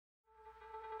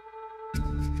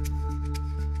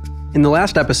In the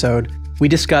last episode, we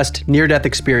discussed near-death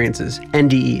experiences,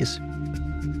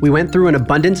 NDEs. We went through an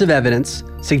abundance of evidence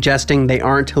suggesting they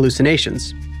aren't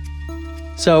hallucinations.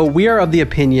 So we are of the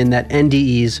opinion that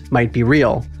NDEs might be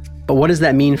real, but what does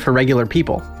that mean for regular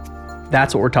people?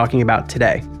 That's what we're talking about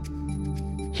today.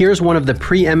 Here's one of the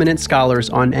preeminent scholars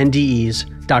on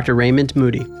NDEs, Dr. Raymond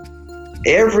Moody.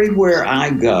 Everywhere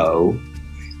I go,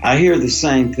 I hear the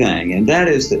same thing, and that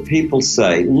is that people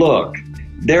say, look,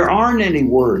 there aren't any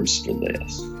words to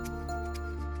this.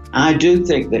 I do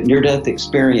think that near-death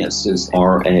experiences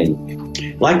are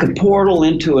like a portal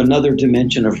into another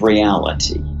dimension of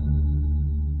reality.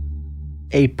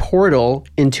 A portal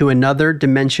into another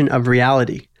dimension of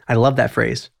reality. I love that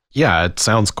phrase. Yeah, it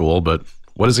sounds cool, but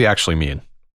what does he actually mean?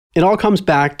 It all comes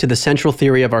back to the central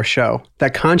theory of our show,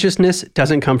 that consciousness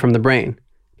doesn't come from the brain.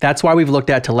 That's why we've looked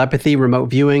at telepathy, remote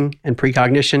viewing, and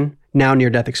precognition, now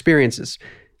near-death experiences.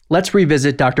 Let's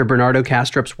revisit Dr. Bernardo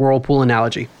Kastrup's whirlpool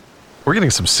analogy. We're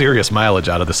getting some serious mileage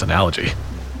out of this analogy.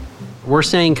 We're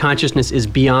saying consciousness is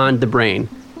beyond the brain.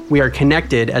 We are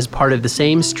connected as part of the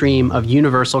same stream of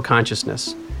universal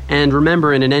consciousness. And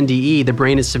remember, in an NDE, the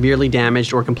brain is severely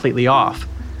damaged or completely off.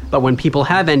 But when people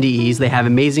have NDEs, they have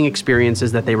amazing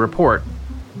experiences that they report.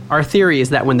 Our theory is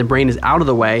that when the brain is out of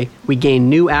the way, we gain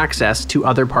new access to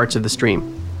other parts of the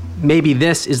stream. Maybe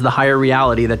this is the higher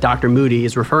reality that Dr. Moody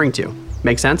is referring to.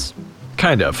 Make sense?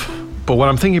 Kind of. But what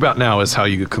I'm thinking about now is how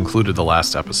you concluded the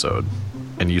last episode.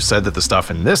 And you said that the stuff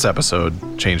in this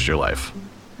episode changed your life.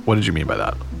 What did you mean by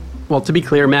that? Well, to be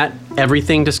clear, Matt,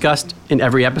 everything discussed in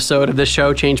every episode of this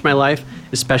show changed my life,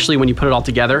 especially when you put it all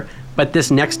together. But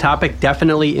this next topic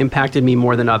definitely impacted me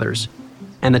more than others.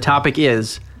 And the topic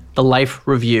is the life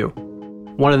review,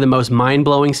 one of the most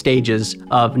mind-blowing stages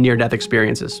of near-death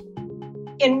experiences.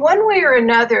 In one way or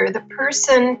another, the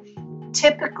person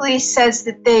typically says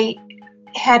that they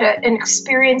had an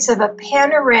experience of a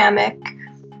panoramic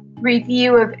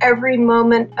review of every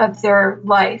moment of their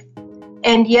life.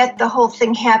 And yet the whole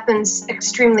thing happens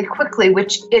extremely quickly,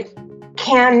 which it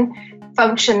can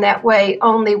function that way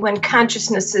only when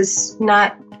consciousness is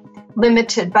not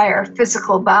limited by our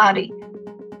physical body.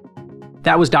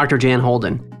 That was Dr. Jan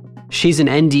Holden. She's an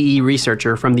NDE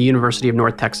researcher from the University of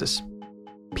North Texas.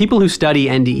 People who study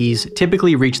NDEs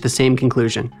typically reach the same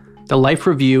conclusion. The life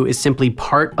review is simply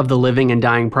part of the living and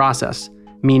dying process,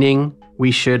 meaning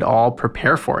we should all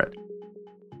prepare for it.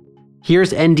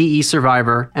 Here's NDE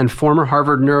survivor and former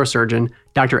Harvard neurosurgeon,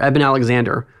 Dr. Eben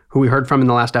Alexander, who we heard from in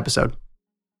the last episode.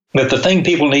 But the thing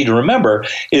people need to remember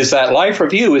is that life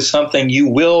review is something you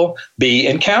will be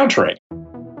encountering.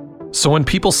 So when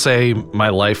people say, my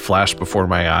life flashed before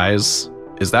my eyes,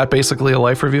 is that basically a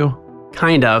life review?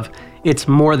 Kind of. It's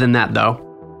more than that, though.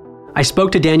 I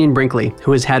spoke to Dannion Brinkley,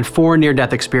 who has had 4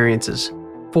 near-death experiences.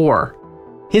 4.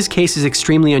 His case is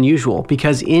extremely unusual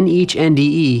because in each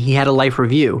NDE, he had a life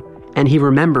review, and he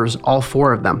remembers all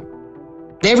 4 of them.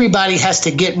 Everybody has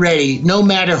to get ready, no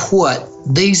matter what.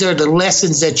 These are the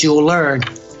lessons that you'll learn.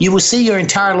 You will see your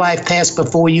entire life pass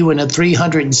before you in a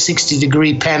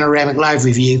 360-degree panoramic life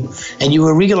review, and you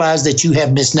will realize that you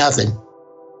have missed nothing.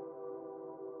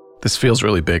 This feels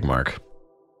really big, Mark.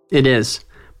 It is.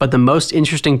 But the most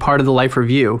interesting part of the life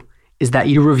review is that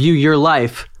you review your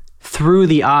life through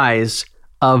the eyes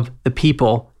of the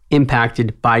people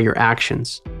impacted by your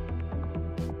actions.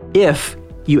 If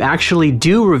you actually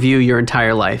do review your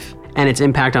entire life and its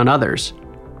impact on others,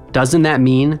 doesn't that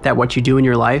mean that what you do in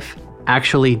your life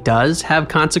actually does have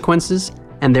consequences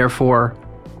and therefore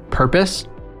purpose?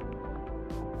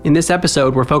 In this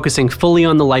episode, we're focusing fully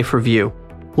on the life review.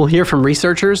 We'll hear from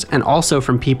researchers and also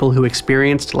from people who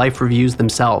experienced life reviews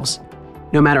themselves.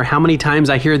 No matter how many times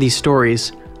I hear these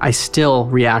stories, I still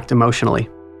react emotionally.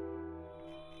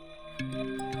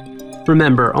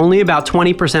 Remember, only about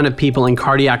 20% of people in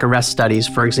cardiac arrest studies,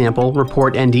 for example,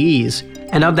 report NDEs,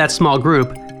 and of that small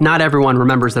group, not everyone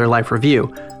remembers their life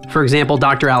review. For example,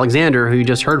 Dr. Alexander, who you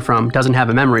just heard from, doesn't have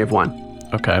a memory of one.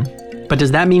 Okay. But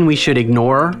does that mean we should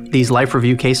ignore these life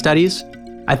review case studies?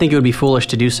 I think it would be foolish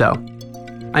to do so.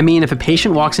 I mean, if a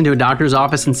patient walks into a doctor's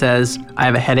office and says, I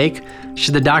have a headache,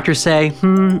 should the doctor say,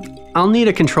 I'll need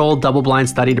a controlled double-blind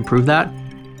study to prove that?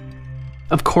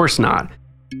 Of course not.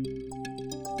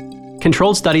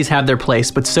 Controlled studies have their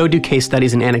place, but so do case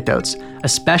studies and anecdotes,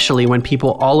 especially when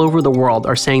people all over the world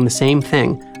are saying the same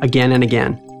thing again and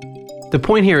again. The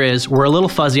point here is, we're a little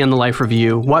fuzzy on the life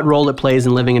review, what role it plays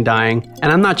in living and dying,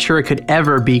 and I'm not sure it could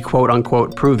ever be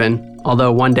quote-unquote proven,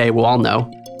 although one day we'll all know.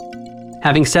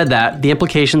 Having said that, the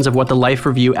implications of what the life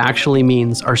review actually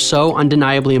means are so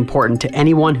undeniably important to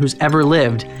anyone who's ever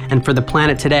lived and for the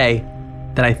planet today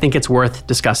that I think it's worth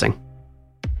discussing.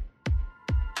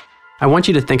 I want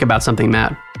you to think about something,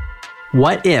 Matt.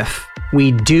 What if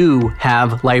we do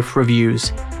have life reviews?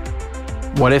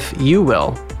 What if you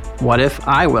will? What if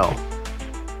I will?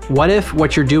 What if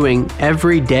what you're doing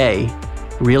every day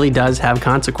really does have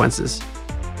consequences?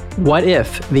 What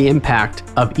if the impact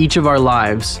of each of our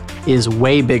lives is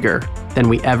way bigger than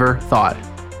we ever thought?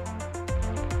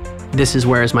 This is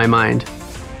Where Is My Mind?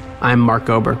 I'm Mark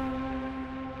Gober.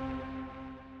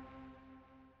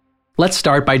 Let's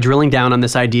start by drilling down on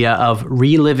this idea of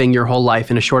reliving your whole life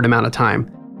in a short amount of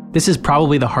time. This is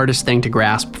probably the hardest thing to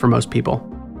grasp for most people.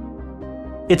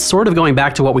 It's sort of going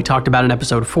back to what we talked about in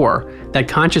episode 4, that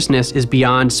consciousness is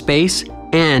beyond space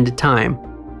and time.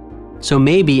 So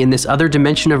maybe in this other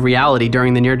dimension of reality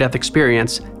during the near-death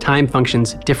experience, time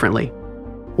functions differently.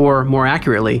 Or more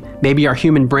accurately, maybe our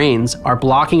human brains are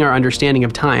blocking our understanding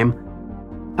of time.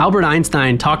 Albert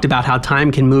Einstein talked about how time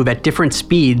can move at different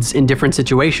speeds in different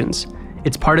situations.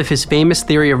 It's part of his famous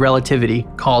theory of relativity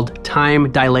called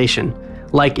time dilation,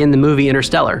 like in the movie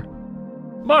Interstellar.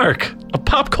 Mark, a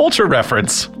pop culture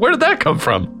reference. Where did that come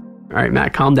from? All right,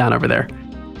 Matt, calm down over there.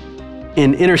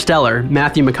 In Interstellar,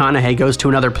 Matthew McConaughey goes to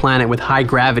another planet with high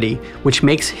gravity, which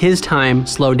makes his time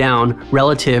slow down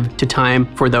relative to time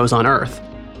for those on Earth.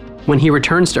 When he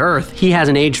returns to Earth, he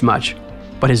hasn't aged much,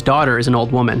 but his daughter is an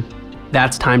old woman.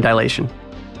 That's time dilation.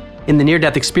 In the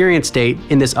near-death experience state,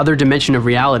 in this other dimension of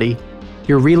reality,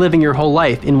 you're reliving your whole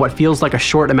life in what feels like a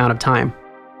short amount of time.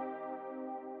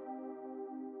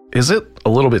 Is it a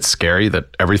little bit scary that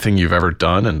everything you've ever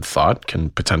done and thought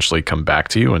can potentially come back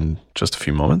to you in just a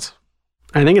few moments?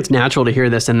 I think it's natural to hear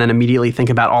this and then immediately think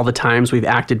about all the times we've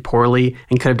acted poorly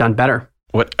and could have done better.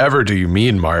 Whatever do you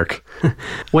mean, Mark?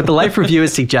 What the life review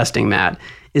is suggesting, Matt,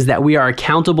 is that we are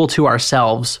accountable to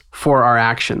ourselves for our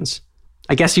actions.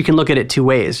 I guess you can look at it two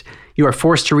ways. You are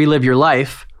forced to relive your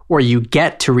life, or you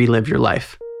get to relive your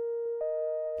life.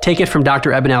 Take it from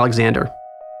Dr. Eben Alexander.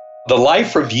 The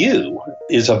life review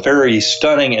is a very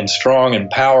stunning and strong and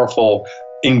powerful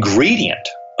ingredient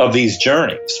of these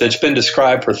journeys that's been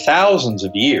described for thousands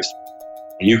of years.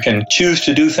 You can choose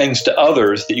to do things to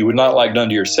others that you would not like done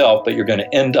to yourself, but you're going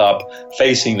to end up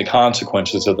facing the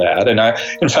consequences of that. And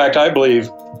in fact, I believe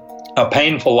a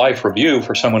painful life review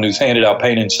for someone who's handed out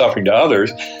pain and suffering to others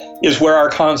is where our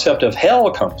concept of hell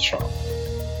comes from.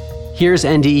 Here's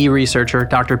NDE researcher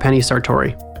Dr. Penny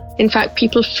Sartori. In fact,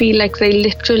 people feel like they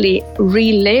literally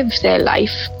relive their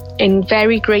life in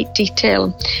very great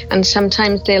detail. And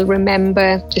sometimes they'll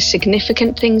remember the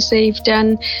significant things they've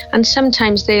done, and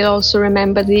sometimes they'll also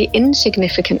remember the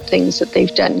insignificant things that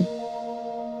they've done.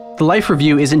 The life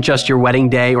review isn't just your wedding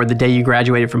day or the day you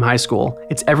graduated from high school.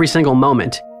 It's every single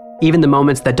moment, even the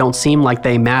moments that don't seem like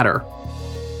they matter.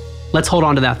 Let's hold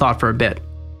on to that thought for a bit.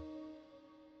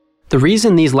 The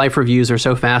reason these life reviews are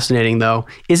so fascinating, though,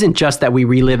 isn't just that we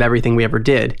relive everything we ever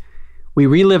did. We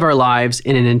relive our lives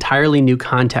in an entirely new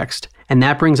context, and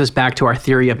that brings us back to our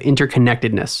theory of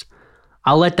interconnectedness.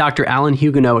 I'll let Dr. Alan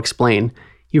Huguenot explain.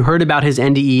 You heard about his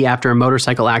NDE after a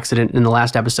motorcycle accident in the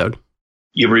last episode.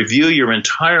 You review your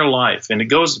entire life, and it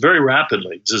goes very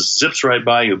rapidly. It just zips right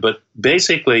by you. But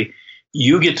basically,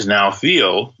 you get to now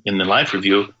feel, in the life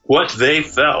review, what they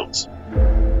felt.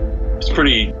 It's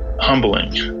pretty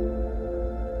humbling.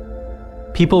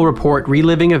 People report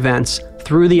reliving events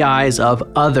through the eyes of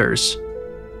others.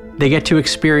 They get to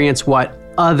experience what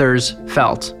others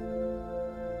felt.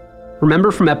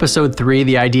 Remember from episode 3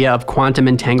 the idea of quantum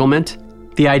entanglement?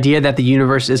 The idea that the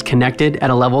universe is connected at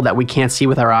a level that we can't see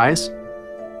with our eyes?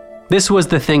 This was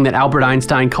the thing that Albert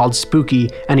Einstein called spooky,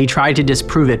 and he tried to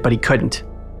disprove it, but he couldn't.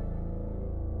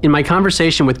 In my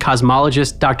conversation with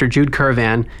cosmologist Dr. Jude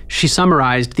Curvan, she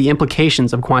summarized the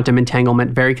implications of quantum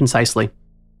entanglement very concisely.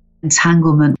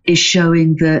 Entanglement is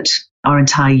showing that our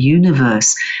entire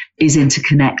universe is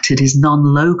interconnected, is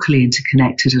non-locally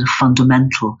interconnected at a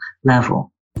fundamental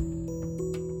level.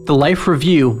 The life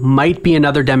review might be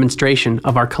another demonstration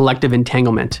of our collective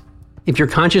entanglement. If your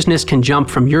consciousness can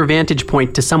jump from your vantage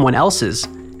point to someone else's,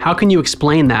 how can you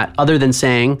explain that other than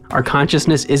saying our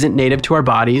consciousness isn't native to our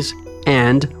bodies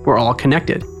and we're all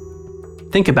connected?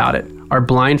 Think about it. Our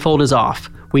blindfold is off.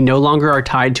 We no longer are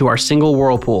tied to our single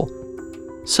whirlpool.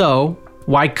 So,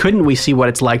 why couldn't we see what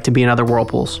it's like to be in other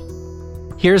whirlpools?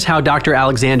 Here's how Dr.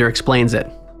 Alexander explains it.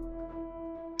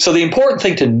 So the important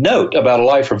thing to note about a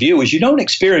life review is you don't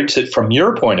experience it from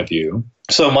your point of view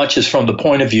so much as from the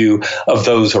point of view of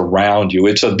those around you.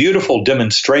 It's a beautiful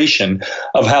demonstration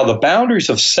of how the boundaries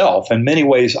of self in many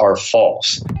ways are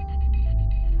false.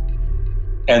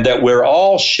 And that we're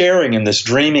all sharing in this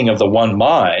dreaming of the one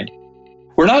mind.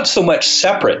 We're not so much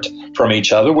separate from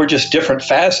each other. We're just different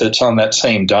facets on that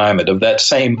same diamond of that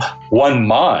same one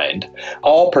mind,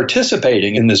 all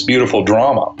participating in this beautiful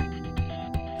drama.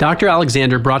 Dr.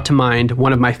 Alexander brought to mind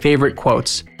one of my favorite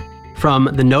quotes from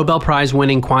the Nobel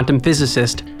Prize-winning quantum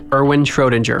physicist Erwin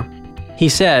Schrödinger. He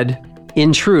said,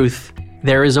 "In truth,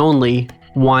 there is only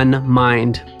one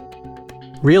mind."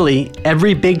 Really,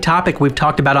 every big topic we've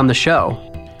talked about on the show,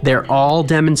 they're all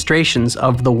demonstrations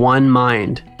of the one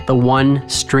mind, the one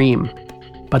stream.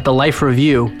 But the Life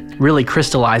Review really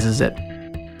crystallizes it.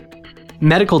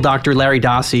 Medical doctor Larry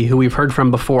Dossey, who we've heard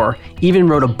from before, even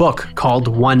wrote a book called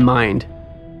One Mind.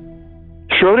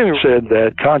 Schrödinger said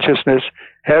that consciousness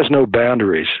has no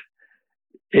boundaries,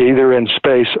 either in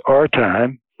space or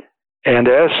time, and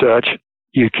as such,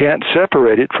 you can't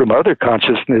separate it from other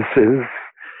consciousnesses,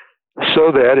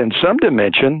 so that in some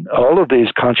dimension, all of these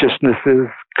consciousnesses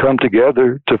come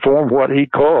together to form what he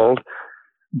called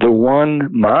the one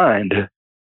mind.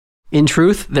 In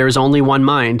truth, there is only one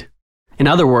mind. In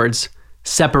other words,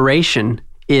 separation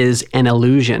is an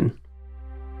illusion.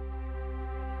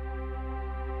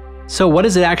 So what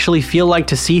does it actually feel like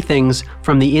to see things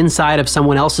from the inside of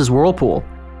someone else's whirlpool?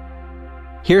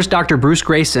 Here's Dr. Bruce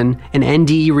Grayson, an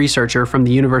NDE researcher from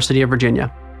the University of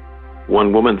Virginia.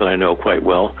 One woman that I know quite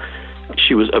well,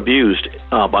 she was abused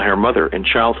by her mother in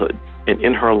childhood. And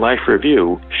in her life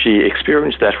review, she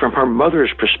experienced that from her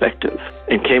mother's perspective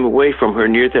and came away from her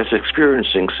near-death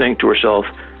experiencing saying to herself,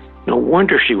 no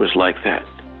wonder she was like that.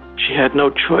 She had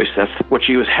no choice. That's what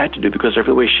she had to do because of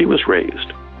the way she was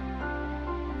raised.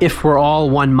 If we're all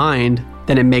one mind,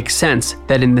 then it makes sense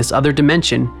that in this other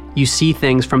dimension, you see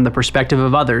things from the perspective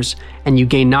of others and you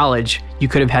gain knowledge you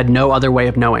could have had no other way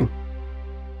of knowing.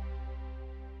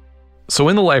 So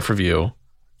in the Life Review,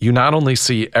 you not only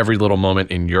see every little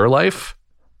moment in your life,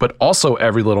 but also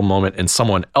every little moment in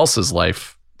someone else's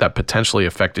life that potentially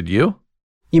affected you?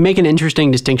 You make an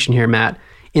interesting distinction here, Matt,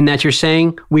 in that you're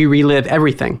saying we relive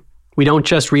everything. We don't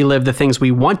just relive the things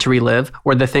we want to relive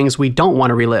or the things we don't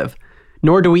want to relive.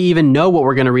 Nor do we even know what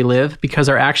we're going to relive because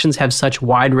our actions have such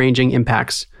wide-ranging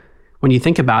impacts. When you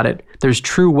think about it, there's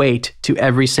true weight to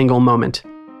every single moment.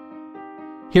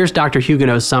 Here's Dr.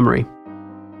 Huguenot's summary.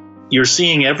 You're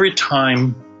seeing every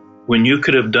time when you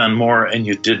could have done more and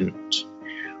you didn't,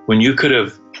 when you could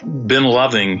have been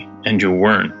loving and you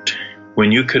weren't,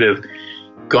 when you could have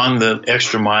gone the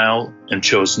extra mile and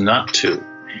chose not to.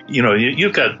 You know,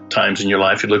 you've got times in your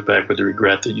life you look back with the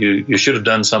regret that you should have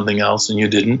done something else and you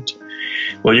didn't.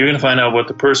 Well, you're going to find out what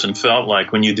the person felt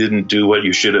like when you didn't do what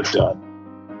you should have done.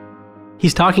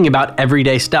 He's talking about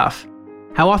everyday stuff.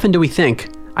 How often do we think,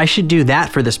 I should do that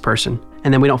for this person,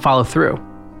 and then we don't follow through?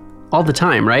 All the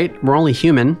time, right? We're only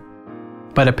human.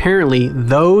 But apparently,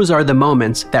 those are the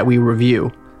moments that we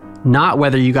review, not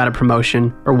whether you got a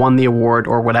promotion or won the award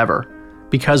or whatever.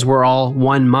 Because we're all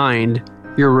one mind,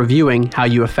 you're reviewing how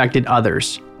you affected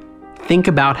others. Think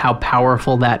about how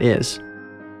powerful that is.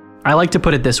 I like to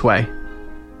put it this way.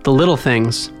 The little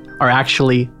things are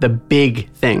actually the big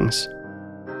things.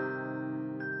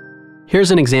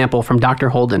 Here's an example from Dr.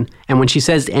 Holden, and when she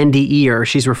says NDE-er,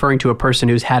 she's referring to a person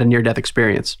who's had a near-death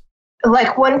experience.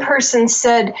 Like one person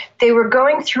said, they were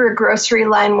going through a grocery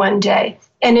line one day,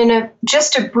 and in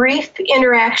just a brief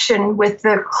interaction with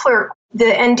the clerk, the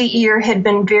NDE-er had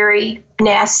been very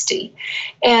nasty.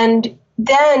 And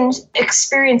then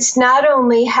experienced not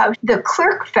only how the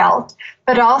clerk felt,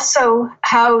 but also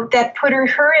how that put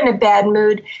her in a bad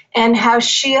mood and how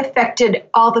she affected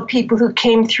all the people who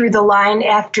came through the line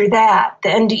after that. The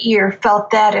NDE-er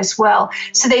felt that as well.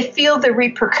 So they feel the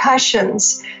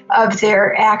repercussions of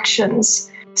their actions.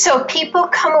 So people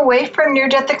come away from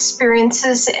near-death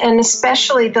experiences, and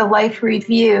especially the Life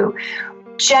Review,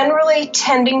 generally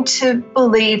tending to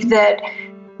believe that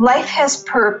life has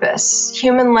purpose.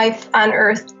 Human life on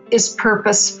Earth is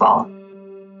purposeful.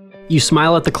 You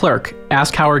smile at the clerk,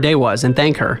 ask how her day was, and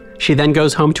thank her. She then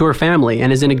goes home to her family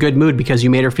and is in a good mood because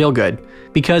you made her feel good.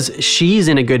 Because she's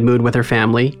in a good mood with her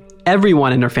family,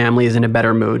 everyone in her family is in a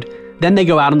better mood. Then they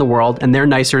go out in the world and they're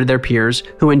nicer to their peers,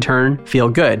 who in turn feel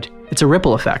good. It's a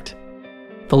ripple effect.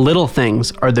 The little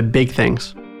things are the big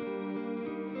things.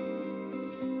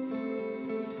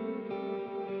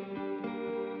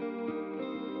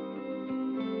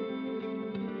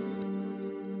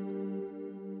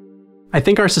 I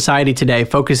think our society today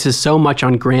focuses so much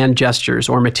on grand gestures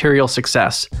or material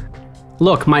success.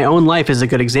 Look, my own life is a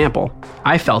good example.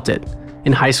 I felt it.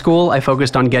 In high school, I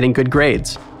focused on getting good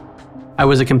grades. I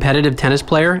was a competitive tennis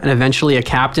player and eventually a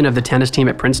captain of the tennis team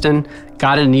at Princeton,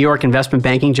 got a New York investment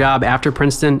banking job after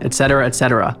Princeton, etc.,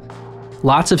 etc.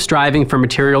 Lots of striving for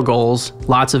material goals,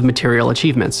 lots of material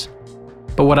achievements.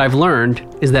 But what I've learned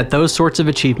is that those sorts of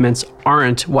achievements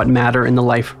aren't what matter in the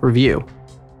life review.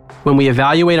 When we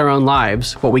evaluate our own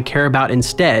lives, what we care about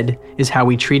instead is how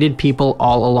we treated people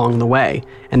all along the way,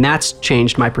 and that's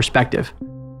changed my perspective.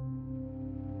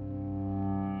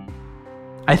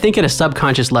 I think at a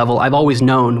subconscious level, I've always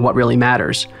known what really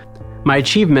matters. My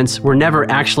achievements were never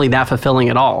actually that fulfilling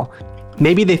at all.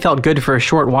 Maybe they felt good for a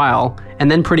short while, and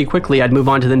then pretty quickly I'd move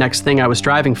on to the next thing I was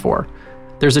striving for.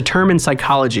 There's a term in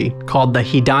psychology called the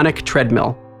hedonic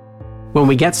treadmill. When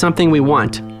we get something we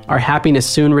want, our happiness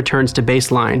soon returns to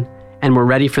baseline, and we're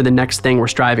ready for the next thing we're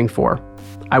striving for.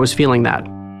 I was feeling that.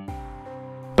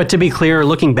 But to be clear,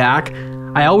 looking back,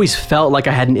 I always felt like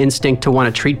I had an instinct to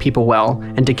want to treat people well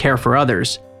and to care for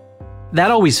others. That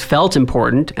always felt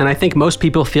important, and I think most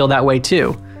people feel that way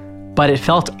too, but it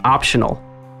felt optional.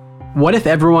 What if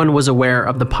everyone was aware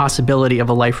of the possibility of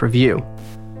a life review?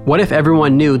 What if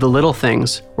everyone knew the little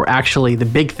things were actually the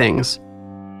big things?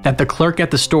 That the clerk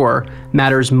at the store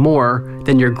matters more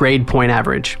than your grade point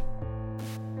average?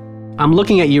 I'm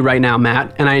looking at you right now,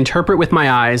 Matt, and I interpret with my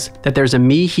eyes that there's a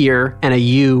me here and a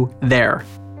you there.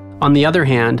 On the other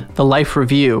hand, the life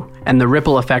review and the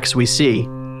ripple effects we see,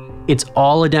 it's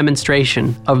all a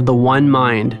demonstration of the one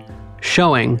mind,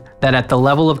 showing that at the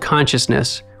level of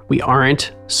consciousness, we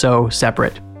aren't so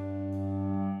separate.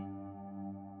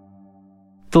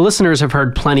 The listeners have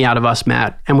heard plenty out of us,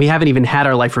 Matt, and we haven't even had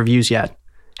our life reviews yet.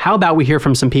 How about we hear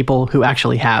from some people who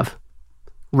actually have?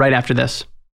 Right after this.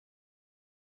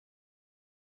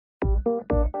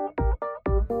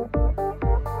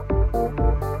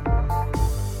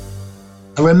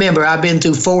 Remember, I've been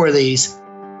through 4 of these.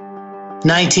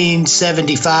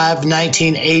 1975,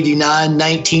 1989,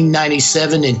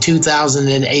 1997, and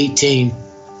 2018.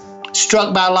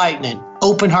 Struck by lightning,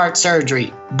 open heart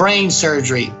surgery, brain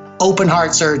surgery, open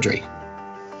heart surgery.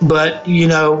 But,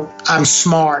 I'm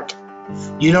smart.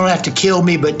 You don't have to kill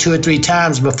me but 2 or 3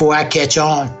 times before I catch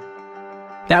on.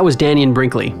 That was Dannion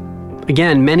Brinkley.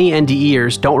 Again, many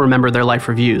NDEers don't remember their life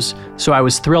reviews, so I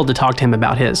was thrilled to talk to him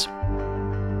about his.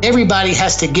 Everybody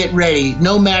has to get ready,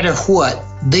 no matter what.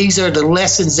 These are the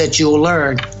lessons that you'll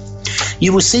learn.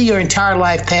 You will see your entire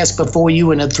life pass before you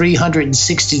in a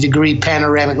 360-degree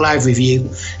panoramic life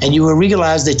review, and you will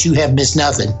realize that you have missed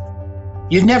nothing.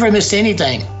 You've never missed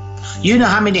anything. You know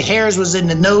how many hairs was in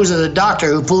the nose of the doctor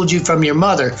who pulled you from your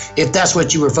mother, if that's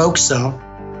what you were focused on.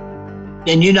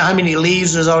 And you know how many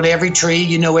leaves was on every tree,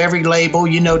 you know every label,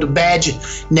 you know the badge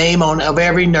name of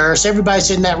every nurse. Everybody's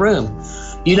in that room.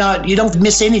 You don't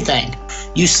miss anything.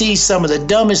 You see some of the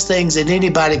dumbest things that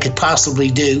anybody could possibly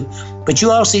do, but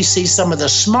you also see some of the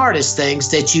smartest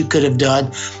things that you could have done,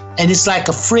 and it's like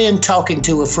a friend talking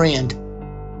to a friend.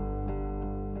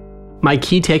 My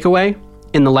key takeaway?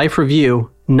 In the life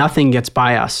review, nothing gets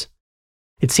by us.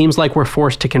 It seems like we're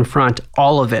forced to confront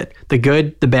all of it, the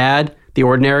good, the bad, the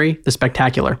ordinary, the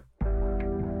spectacular.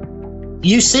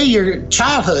 You see your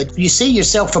childhood, you see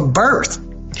yourself from birth.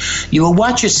 You will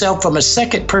watch yourself from a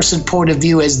second-person point of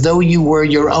view as though you were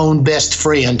your own best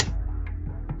friend.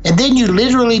 And then you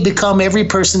literally become every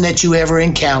person that you ever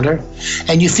encounter,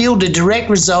 and you feel the direct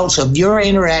results of your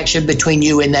interaction between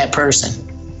you and that person.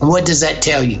 And what does that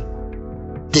tell you?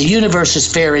 The universe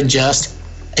is fair and just,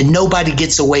 and nobody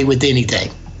gets away with anything.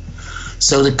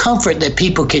 So the comfort that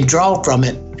people can draw from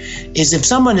it is if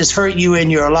someone has hurt you in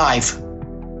your life,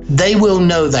 they will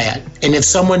know that. And if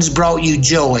someone's brought you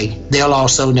joy, they'll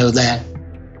also know that.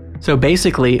 So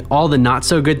basically, all the not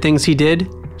so good things he did,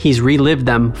 he's relived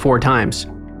them 4 times.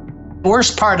 The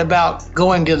worst part about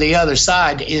going to the other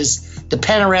side is the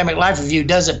panoramic life review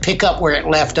doesn't pick up where it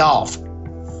left off.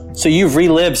 So you've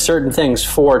relived certain things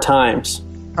 4 times.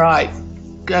 Right.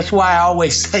 That's why I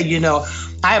always say,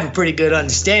 I have a pretty good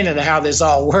understanding of how this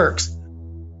all works.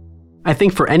 I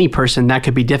think for any person that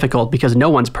could be difficult because no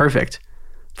one's perfect.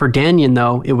 For Dannion,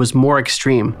 though, it was more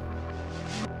extreme.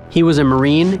 He was a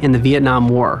Marine in the Vietnam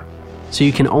War, so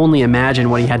you can only imagine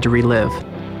what he had to relive.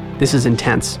 This is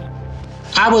intense.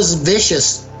 I was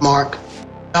vicious, Mark.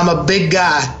 I'm a big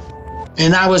guy,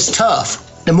 and I was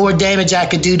tough. The more damage I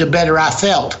could do, the better I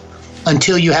felt,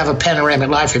 until you have a panoramic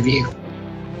life review.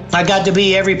 I got to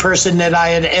be every person that I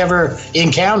had ever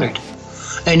encountered,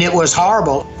 and it was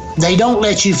horrible. They don't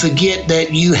let you forget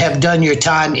that you have done your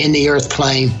time in the earth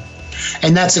plane.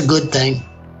 And that's a good thing.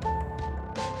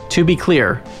 To be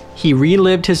clear, he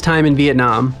relived his time in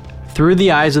Vietnam through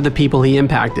the eyes of the people he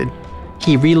impacted.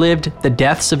 He relived the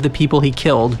deaths of the people he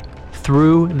killed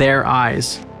through their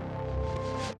eyes.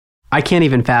 I can't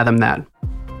even fathom that.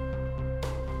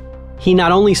 He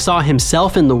not only saw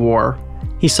himself in the war,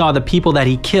 he saw the people that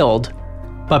he killed,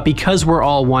 But because we're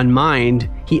all one mind,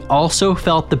 he also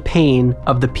felt the pain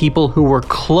of the people who were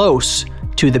close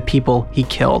to the people he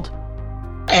killed.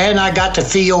 And I got to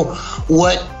feel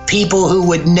what people who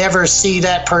would never see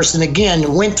that person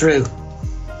again went through.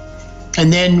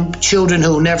 And then children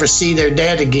who will never see their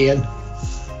dad again.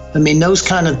 I mean, those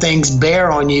kind of things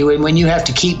bear on you, and when you have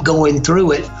to keep going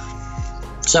through it.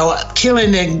 So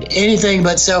killing in anything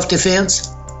but self-defense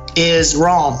is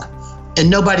wrong, and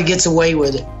nobody gets away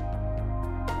with it.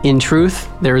 In truth,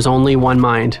 there is only one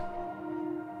mind.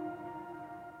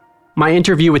 My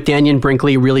interview with Dannion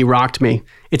Brinkley really rocked me.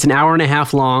 It's an hour and a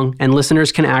half long, and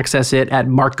listeners can access it at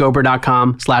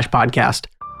markgober.com/podcast.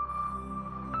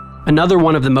 Another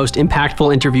one of the most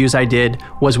impactful interviews I did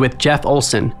was with Jeff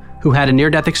Olson, who had a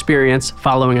near-death experience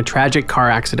following a tragic car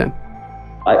accident.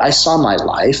 I saw my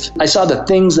life. I saw the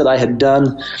things that I had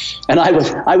done, and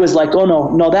I was like, oh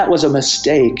no, that was a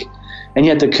mistake. And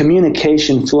yet the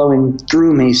communication flowing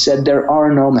through me said there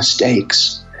are no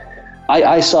mistakes.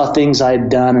 I saw things I had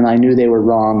done, and I knew they were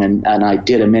wrong, and I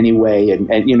did them anyway.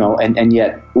 And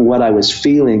yet what I was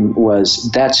feeling was,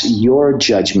 that's your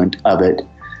judgment of it,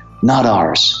 not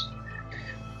ours.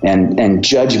 And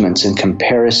judgments and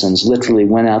comparisons literally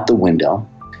went out the window.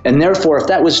 And therefore, if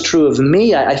that was true of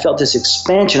me, I felt this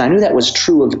expansion. I knew that was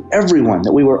true of everyone,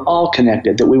 that we were all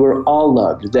connected, that we were all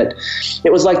loved, that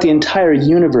it was like the entire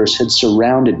universe had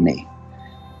surrounded me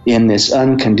in this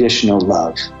unconditional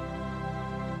love.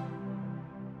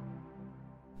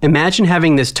 Imagine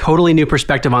having this totally new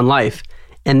perspective on life,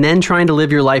 and then trying to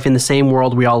live your life in the same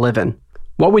world we all live in.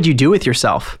 What would you do with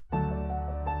yourself?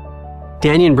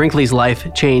 Dannion Brinkley's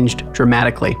life changed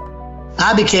dramatically.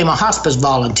 I became a hospice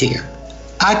volunteer.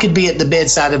 I could be at the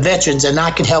bedside of veterans, and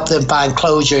I could help them find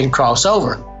closure and cross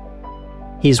over.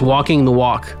 He's walking the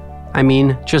walk. I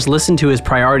mean, just listen to his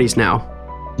priorities now.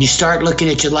 You start looking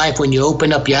at your life when you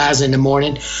open up your eyes in the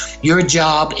morning. Your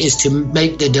job is to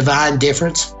make the divine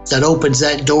difference that opens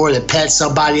that door, that pats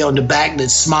somebody on the back,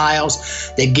 that smiles,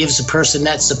 that gives a person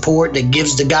that support, that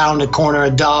gives the guy on the corner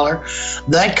 $1.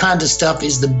 That kind of stuff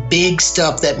is the big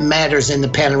stuff that matters in the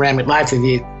Panoramic Life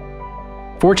Review.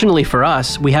 Fortunately for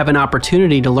us, we have an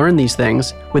opportunity to learn these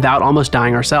things without almost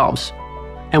dying ourselves.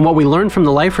 And what we learn from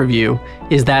the Life Review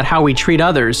is that how we treat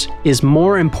others is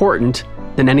more important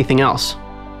than anything else.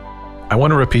 I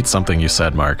want to repeat something you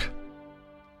said, Mark.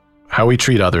 How we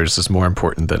treat others is more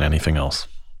important than anything else.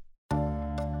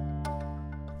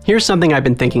 Here's something I've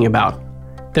been thinking about.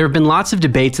 There have been lots of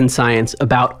debates in science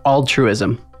about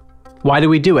altruism. Why do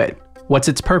we do it? What's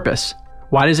its purpose?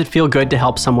 Why does it feel good to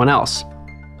help someone else?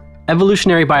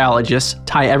 Evolutionary biologists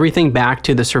tie everything back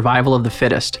to the survival of the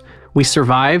fittest. We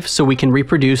survive so we can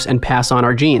reproduce and pass on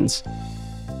our genes.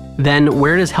 Then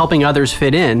where does helping others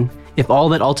fit in if all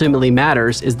that ultimately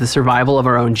matters is the survival of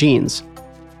our own genes?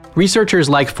 Researchers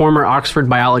like former Oxford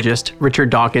biologist Richard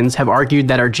Dawkins have argued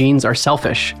that our genes are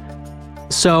selfish.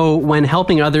 So when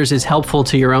helping others is helpful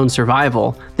to your own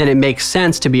survival, then it makes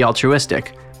sense to be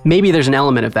altruistic. Maybe there's an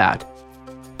element of that.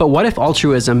 But what if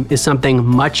altruism is something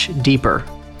much deeper?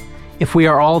 If we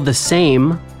are all the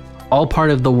same, all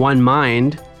part of the one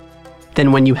mind,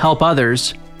 then when you help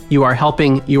others, you are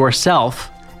helping yourself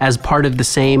as part of the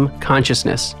same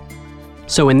consciousness.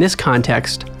 So in this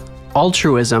context,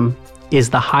 altruism is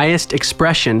the highest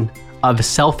expression of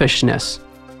selfishness.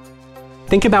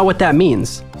 Think about what that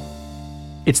means.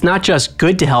 It's not just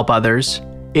good to help others,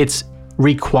 it's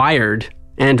required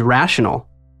and rational.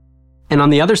 And on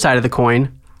the other side of the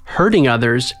coin, hurting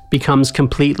others becomes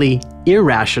completely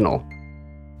irrational.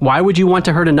 Why would you want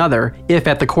to hurt another if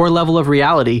at the core level of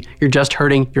reality, you're just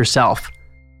hurting yourself?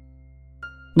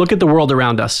 Look at the world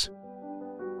around us.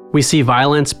 We see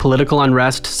violence, political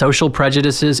unrest, social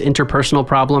prejudices, interpersonal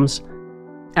problems.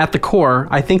 At the core,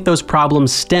 I think those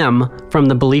problems stem from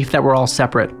the belief that we're all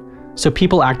separate, so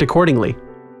people act accordingly.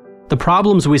 The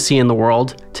problems we see in the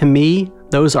world, to me,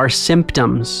 those are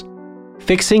symptoms.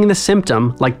 Fixing the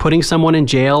symptom, like putting someone in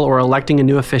jail or electing a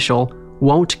new official,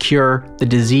 won't cure the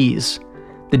disease.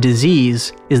 The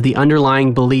disease is the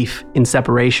underlying belief in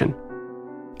separation.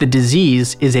 The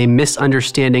disease is a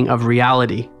misunderstanding of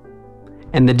reality.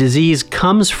 And the disease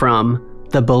comes from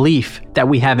the belief that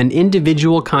we have an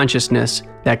individual consciousness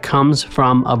that comes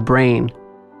from a brain.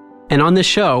 And on this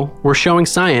show, we're showing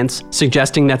science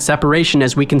suggesting that separation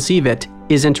as we conceive it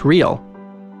isn't real.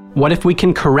 What if we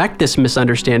can correct this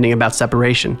misunderstanding about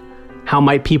separation? How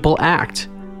might people act?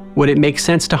 Would it make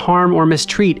sense to harm or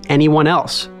mistreat anyone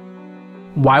else?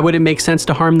 Why would it make sense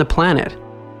to harm the planet?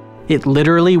 It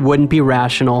literally wouldn't be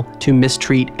rational to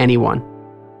mistreat anyone.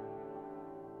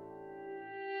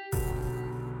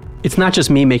 It's not just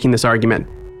me making this argument.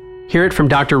 Hear it from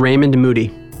Dr. Raymond Moody.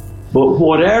 But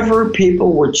whatever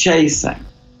people were chasing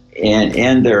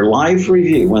in their life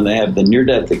review, when they have the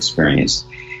near-death experience,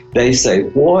 they say,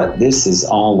 what this is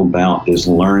all about is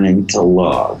learning to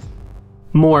love.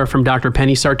 More from Dr.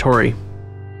 Penny Sartori.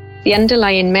 The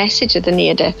underlying message of the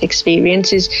near-death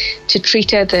experience is to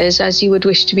treat others as you would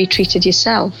wish to be treated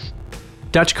yourself.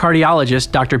 Dutch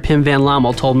cardiologist Dr. Pim van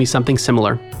Lommel told me something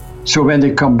similar. So when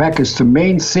they come back, it's the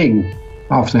main thing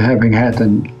after having had a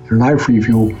life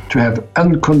review to have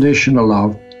unconditional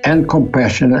love and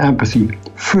compassion and empathy,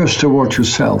 first towards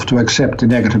yourself, to accept the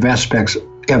negative aspects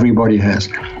everybody has,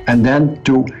 and then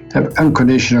to have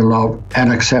unconditional love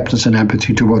and acceptance and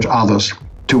empathy towards others,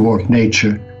 toward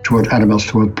nature, toward animals,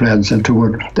 toward plants, and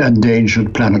toward the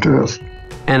endangered planet Earth.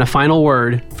 And a final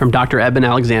word from Dr. Eben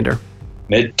Alexander.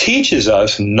 It teaches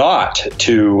us not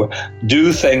to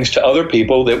do things to other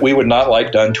people that we would not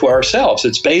like done to ourselves.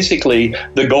 It's basically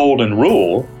the golden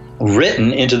rule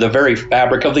written into the very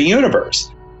fabric of the universe.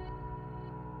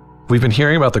 We've been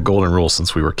hearing about the golden rule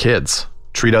since we were kids.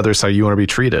 Treat others how you want to be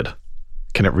treated.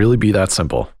 Can it really be that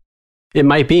simple? It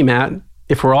might be, Matt.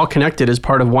 If we're all connected as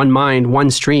part of one mind, one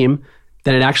stream,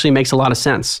 then it actually makes a lot of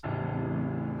sense.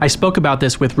 I spoke about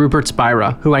this with Rupert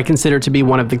Spira, who I consider to be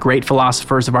one of the great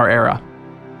philosophers of our era.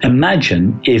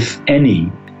 Imagine if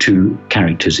any two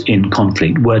characters in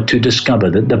conflict were to discover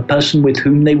that the person with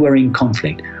whom they were in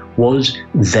conflict was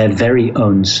their very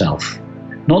own self.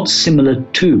 Not similar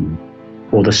to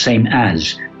or the same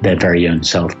as their very own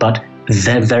self, but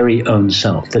their very own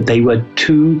self. That they were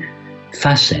two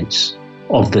facets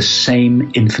of the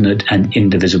same infinite and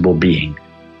indivisible being.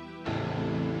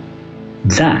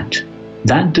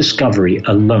 That discovery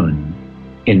alone,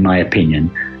 in my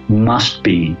opinion, must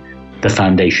be the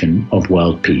foundation of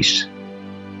world peace.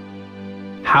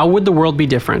 How would the world be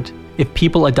different if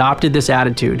people adopted this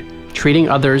attitude, treating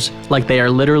others like they are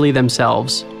literally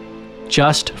themselves,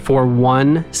 just for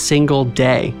one single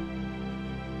day?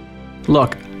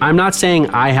 Look, I'm not saying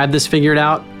I had this figured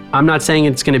out. I'm not saying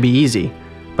it's going to be easy,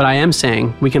 but I am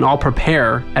saying we can all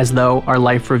prepare as though our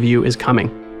life review is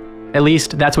coming. At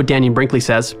least that's what Dannion Brinkley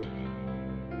says.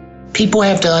 People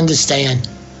have to understand,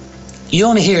 you're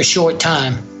only here a short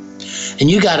time, and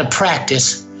you got to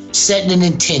practice setting an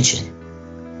intention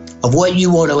of what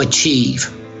you want to achieve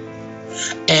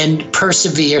and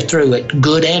persevere through it,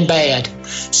 good and bad,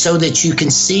 so that you can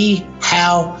see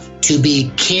how to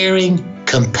be caring,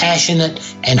 compassionate,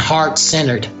 and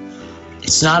heart-centered.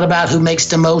 It's not about who makes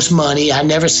the most money. I've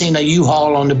never seen a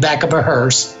U-Haul on the back of a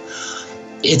hearse.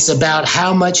 It's about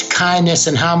how much kindness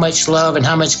and how much love and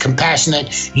how much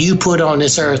compassionate you put on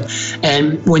this earth.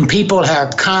 And when people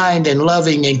are kind and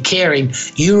loving and caring,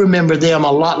 you remember them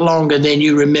a lot longer than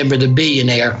you remember the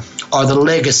billionaire or the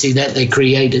legacy that they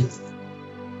created.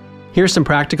 Here's some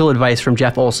practical advice from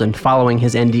Jeff Olson following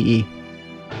his NDE.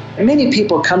 Many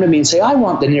people come to me and say, I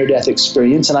want the near-death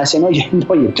experience. And I say, no,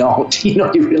 you don't.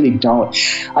 You really don't.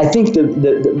 I think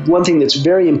the one thing that's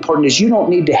very important is you don't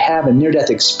need to have a near-death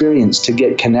experience to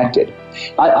get connected.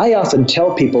 I often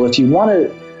tell people, if you want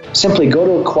to simply go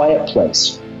to a quiet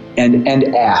place and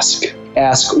ask,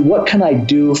 what can I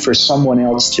do for someone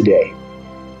else today?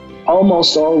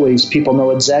 Almost always people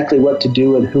know exactly what to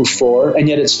do and who for, and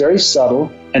yet it's very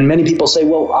subtle. And many people say,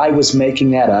 well, I was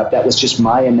making that up. That was just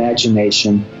my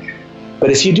imagination. But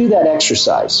if you do that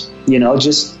exercise,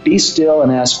 just be still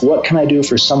and ask, what can I do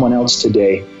for someone else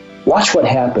today? Watch what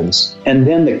happens. And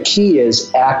then the key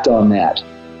is act on that.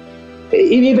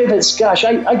 Even if it's, gosh,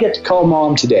 I get to call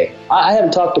mom today. I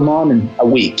haven't talked to mom in a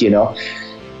week,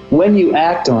 When you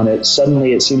act on it,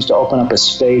 suddenly it seems to open up a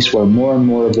space where more and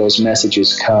more of those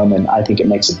messages come, and I think it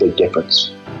makes a big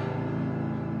difference.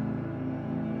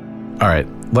 All right,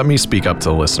 let me speak up to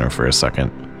the listener for a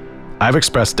second. I've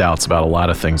expressed doubts about a lot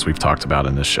of things we've talked about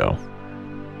in this show.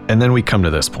 And then we come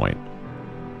to this point.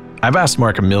 I've asked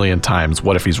Mark a million times,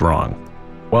 what if he's wrong?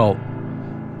 Well,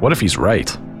 what if he's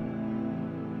right?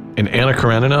 In Anna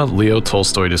Karenina, Leo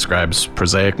Tolstoy describes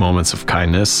prosaic moments of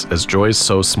kindness as joys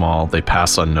so small they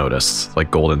pass unnoticed,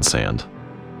 like golden sand.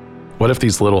 What if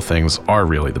these little things are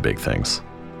really the big things?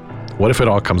 What if it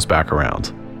all comes back around?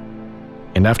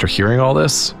 And after hearing all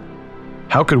this,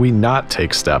 how could we not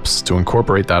take steps to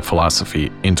incorporate that philosophy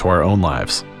into our own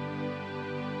lives?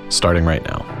 Starting right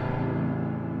now.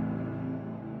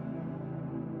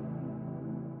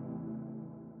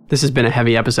 This has been a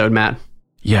heavy episode, Matt.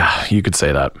 Yeah, you could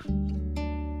say that.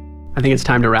 I think it's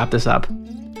time to wrap this up.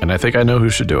 And I think I know who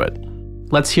should do it.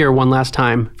 Let's hear one last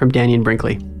time from Dannion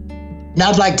Brinkley. And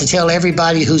I'd like to tell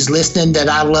everybody who's listening that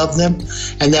I love them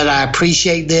and that I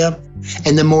appreciate them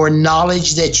And the more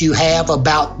knowledge that you have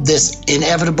about this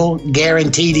inevitable,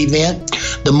 guaranteed event,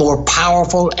 the more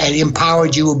powerful and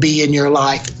empowered you will be in your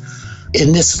life.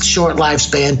 In this short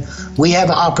lifespan, we have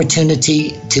an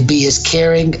opportunity to be as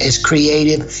caring, as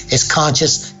creative, as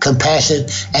conscious,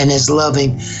 compassionate, and as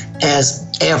loving as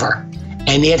ever.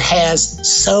 And it has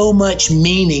so much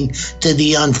meaning to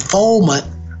the unfoldment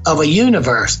of a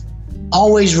universe.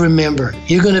 Always remember,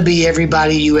 you're going to be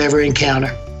everybody you ever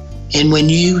encounter. And when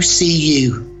you see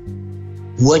you,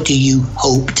 what do you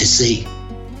hope to see?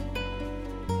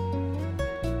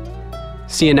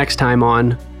 See you next time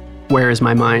on Where is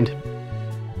My Mind?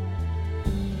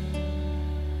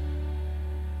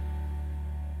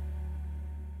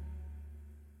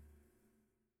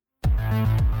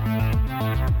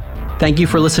 Thank you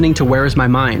for listening to Where is My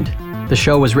Mind? The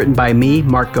show was written by me,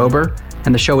 Mark Gober,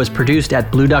 and the show was produced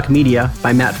at Blue Duck Media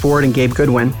by Matt Ford and Gabe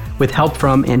Goodwin, with help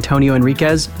from Antonio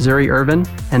Enriquez, Zuri Irvin,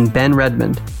 and Ben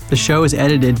Redmond. The show is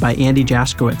edited by Andy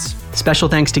Jaskowitz. Special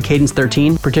thanks to Cadence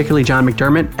 13, particularly John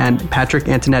McDermott and Patrick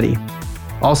Antonetti.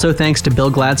 Also thanks to Bill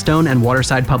Gladstone and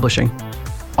Waterside Publishing.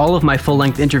 All of my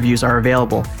full-length interviews are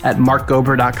available at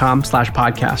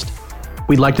markgober.com/podcast.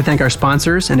 We'd like to thank our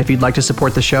sponsors, and if you'd like to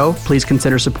support the show, please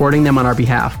consider supporting them on our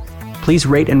behalf. Please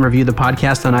rate and review the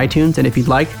podcast on iTunes, and if you'd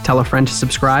like, tell a friend to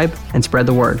subscribe and spread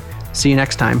the word. See you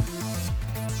next time.